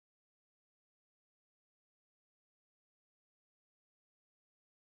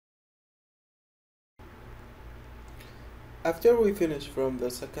After we finish from the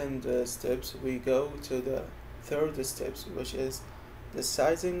second steps, we go to the third steps, which is the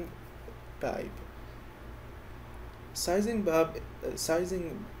sizing pipe. Sizing pipe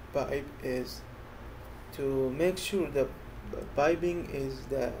is to make sure the piping is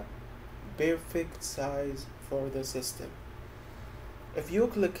the perfect size for the system. If you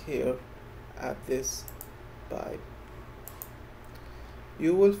click here at this pipe,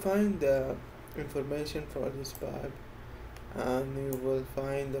 you will find the information for this pipe, and you will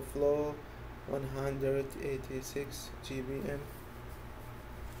find the flow 186 GBM.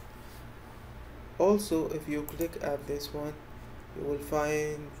 Also, if you click at this one, you will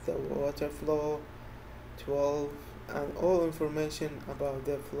find the water flow 12 and all information about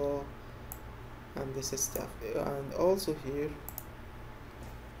the flow and this stuff. And also here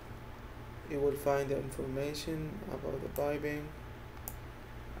you will find the information about the piping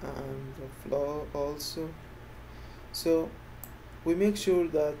and the flow also. So we make sure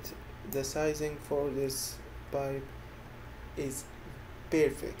that the sizing for this pipe is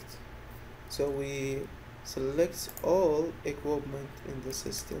perfect. So we select all equipment in the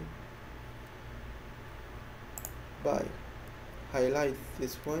system by highlight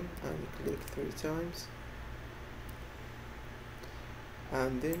this one and click 3 times,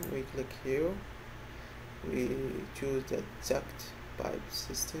 and then we click here, we choose the duct pipe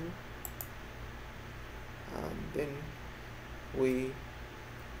system, and then we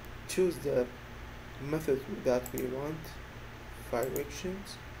choose the method that we want,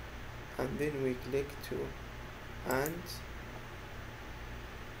 directions, and then we click to and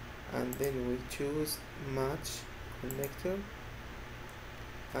then we choose match connector,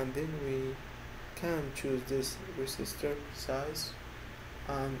 and then we can choose this resistor size,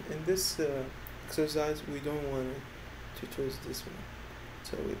 and in this exercise we don't want to choose this one,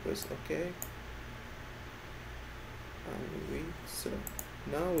 so we press OK, and so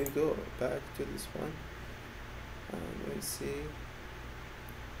now we go back to this one and we see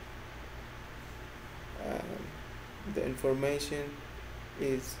the information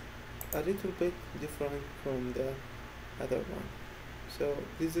is a little bit different from the other one. So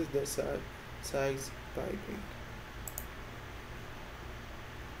this is the size piping.